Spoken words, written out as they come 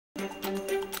He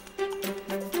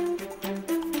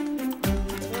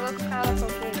looks kind of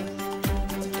okay.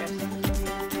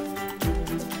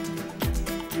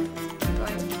 I'm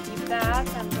going to keep that.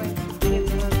 I'm going to keep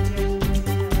one here.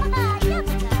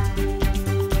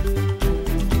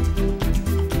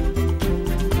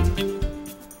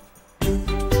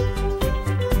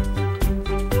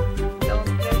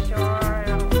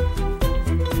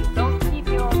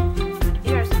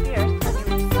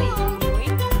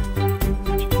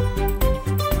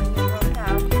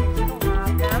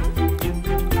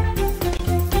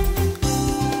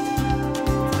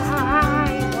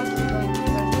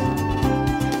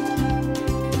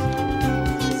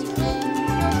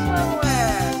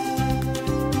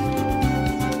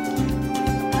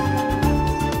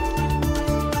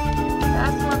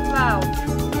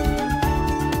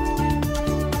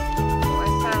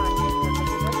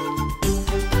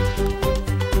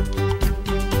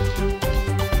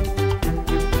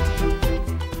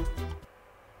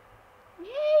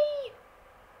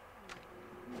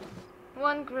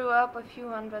 One grew up, a few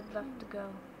hundred left to go.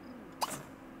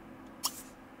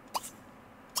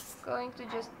 Going to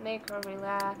just make her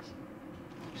relax.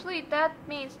 Actually, that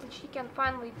means that she can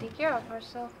finally take care of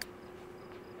herself.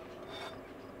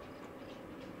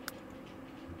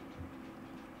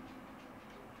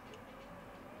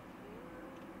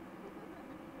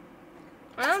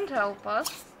 And help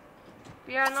us.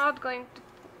 We are not going to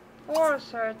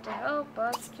force her to help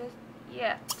us just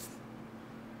yet.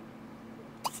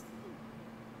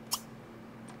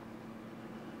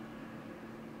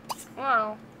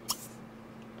 Wow,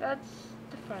 that's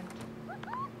different.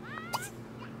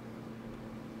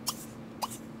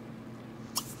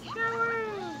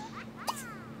 Shower!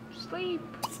 Sleep!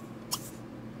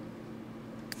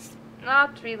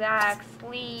 Not relax,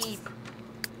 sleep!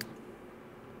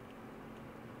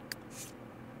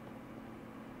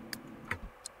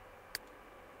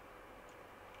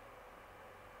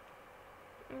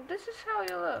 This is how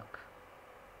you look.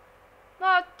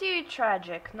 Not too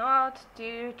tragic, not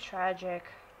too tragic.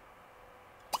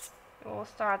 We'll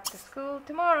start the school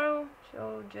tomorrow.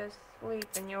 She'll just sleep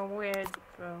in your weird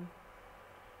room.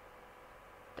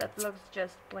 That looks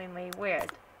just plainly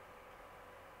weird.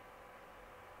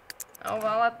 Oh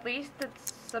well, at least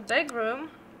it's a big room.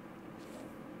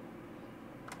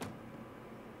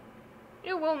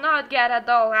 You will not get a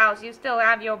dollhouse, you still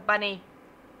have your bunny.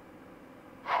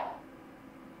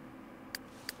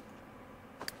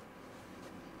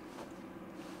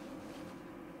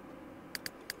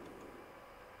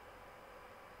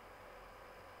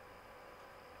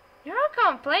 You're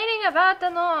complaining about the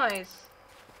noise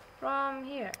from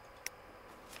here.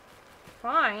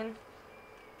 Fine.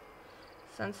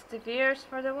 Sensitive ears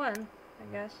for the win,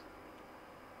 I guess.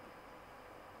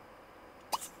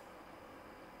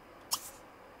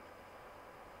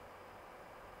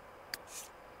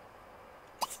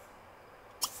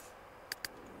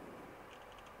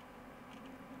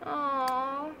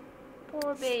 Oh,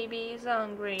 poor baby is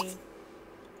hungry.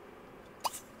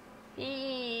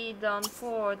 Feed on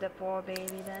for the poor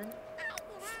baby then.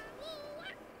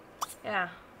 Yeah.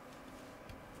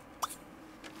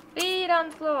 Feed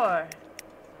on floor.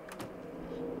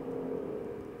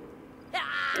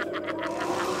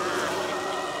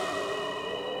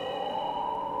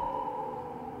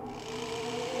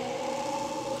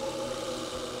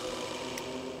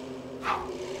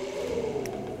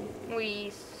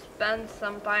 We spend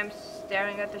some time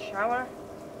staring at the shower.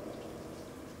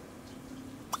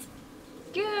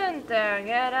 Gunther,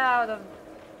 get out of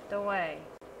the way.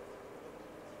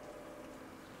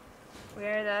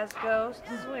 Weird as ghost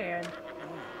is weird.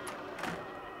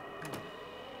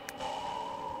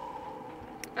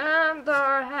 And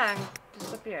our hang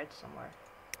disappeared somewhere.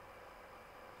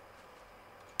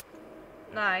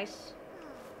 Nice.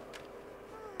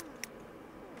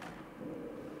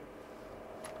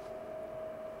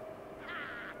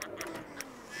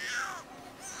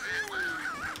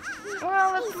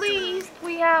 Well, at least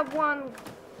we have one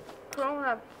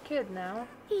grown-up kid now.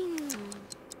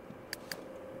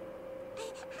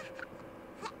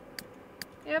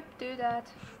 Yep, do that.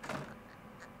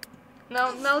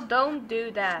 No, no, don't do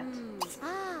that.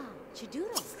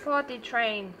 Potty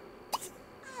train.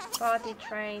 Potty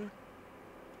train.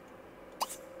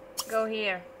 Go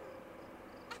here.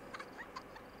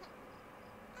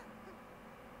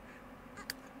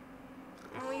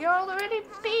 Oh, you're already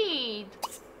peed.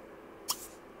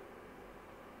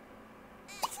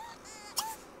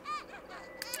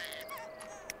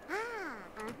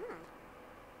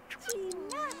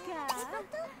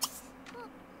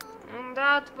 And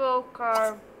that will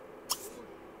carve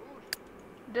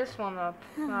this one up.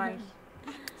 Nice.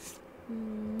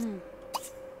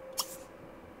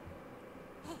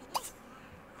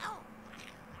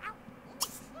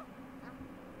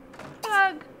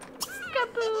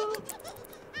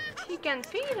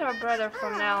 can feed her brother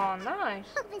from now on. Nice.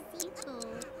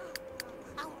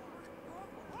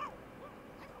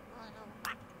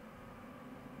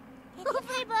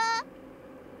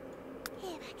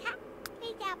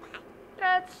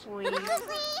 That's sweet.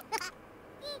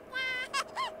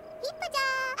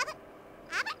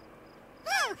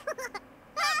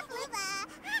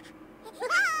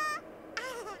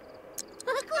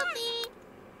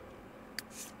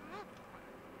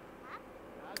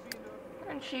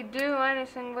 Can she do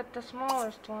anything with the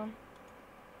smallest one?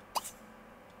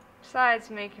 Besides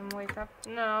make him wake up?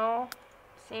 No,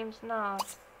 seems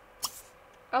not.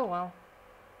 Oh well.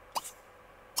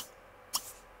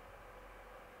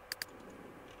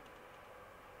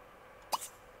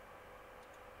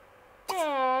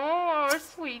 Oh, our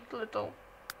sweet little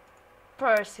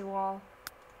Percival.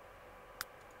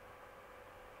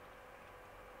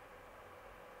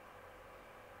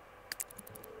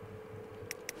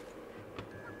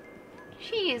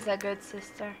 She is a good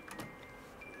sister.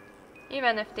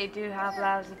 Even if they do have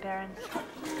lousy parents,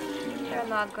 they're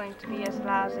not going to be as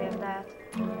lousy as that.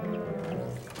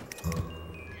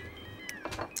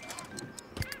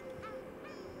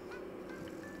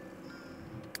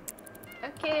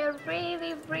 Okay, I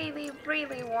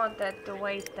really wanted to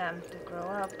wait them to grow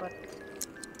up, but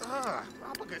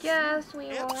yes, we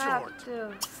will have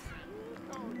to.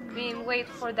 I mean, wait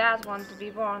for that one to be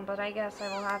born, but I guess I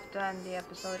will have to end the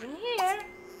episode in here.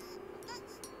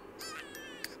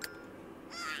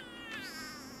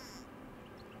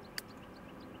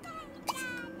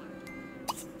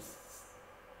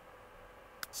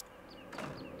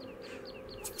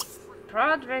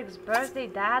 Broderick's birthday,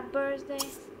 Dad's birthday?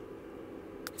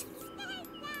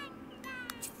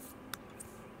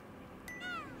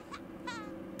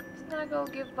 Snuggle,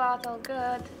 give bottle,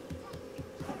 good.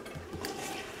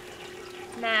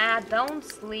 Nah, don't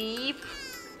sleep.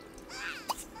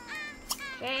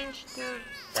 Change to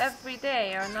every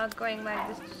day or not going like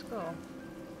this to school.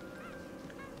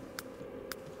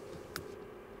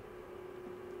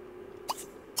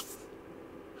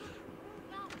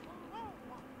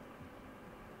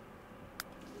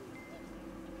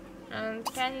 And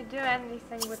can you do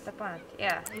anything with the plant?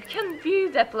 Yeah, you can view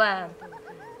the plant.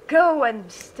 Go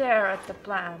and stare at the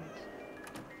plant.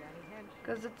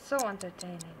 Because it's so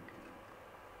entertaining.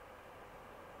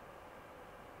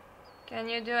 Can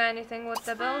you do anything with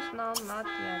the bills? No, not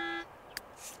yet.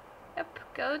 Yep,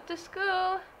 go to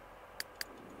school.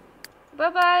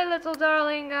 Bye-bye, little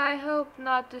darling. I hope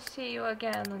not to see you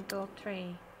again until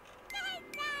 3.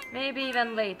 Maybe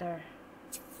even later.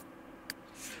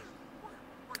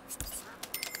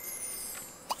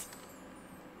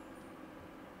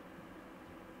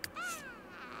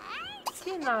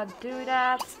 Do not do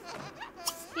that.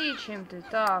 Teach him to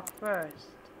talk first.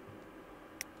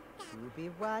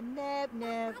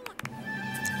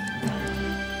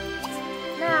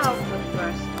 Now put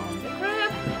first on the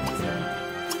grip.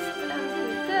 And do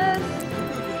this.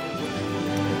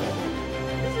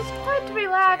 This is quite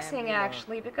relaxing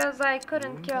actually, because I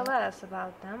couldn't care less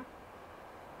about them.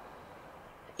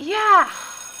 Yeah!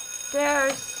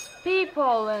 There's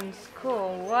people in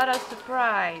school. What a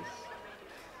surprise.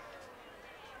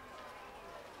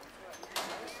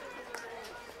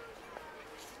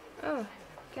 Oh,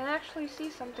 can actually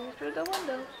see something through the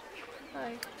windows.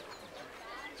 Nice.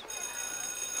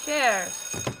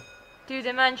 Chairs.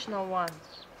 2-dimensional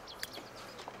ones.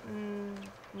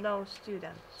 No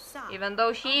students. Even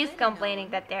though she's complaining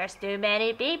that there's too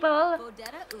many people.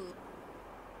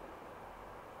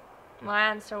 My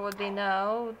answer would be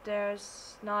no,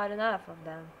 there's not enough of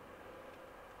them.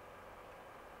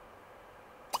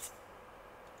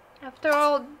 After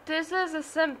all, this is a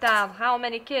sim town. How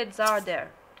many kids are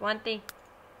there? 20?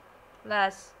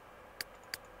 Less.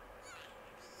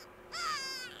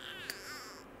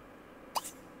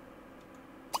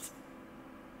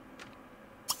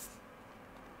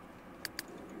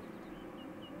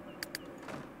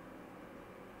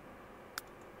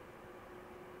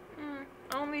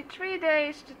 Only 3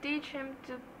 days to teach him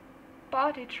to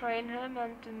potty train him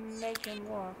and to make him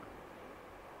walk.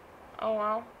 Oh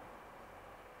well.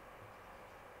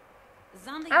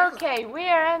 Okay, we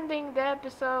are ending the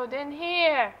episode in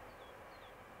here.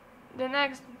 The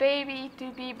next baby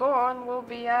to be born will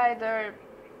be either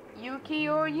Yuki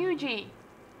or Yuji.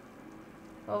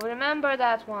 Well, remember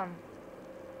that one.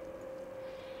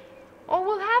 Or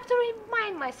we'll have to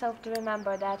remind myself to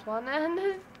remember that one.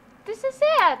 And this is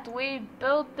it. We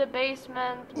built the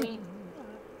basement. We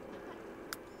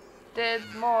did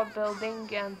more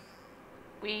building, and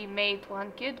we made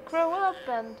one kid grow up,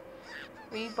 and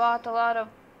we bought a lot of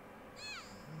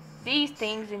these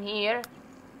things in here,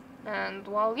 and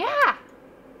well, yeah,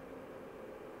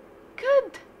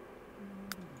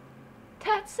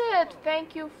 that's it.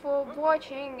 Thank you for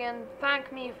watching and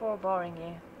thank me for boring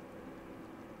you.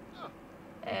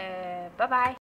 Bye bye.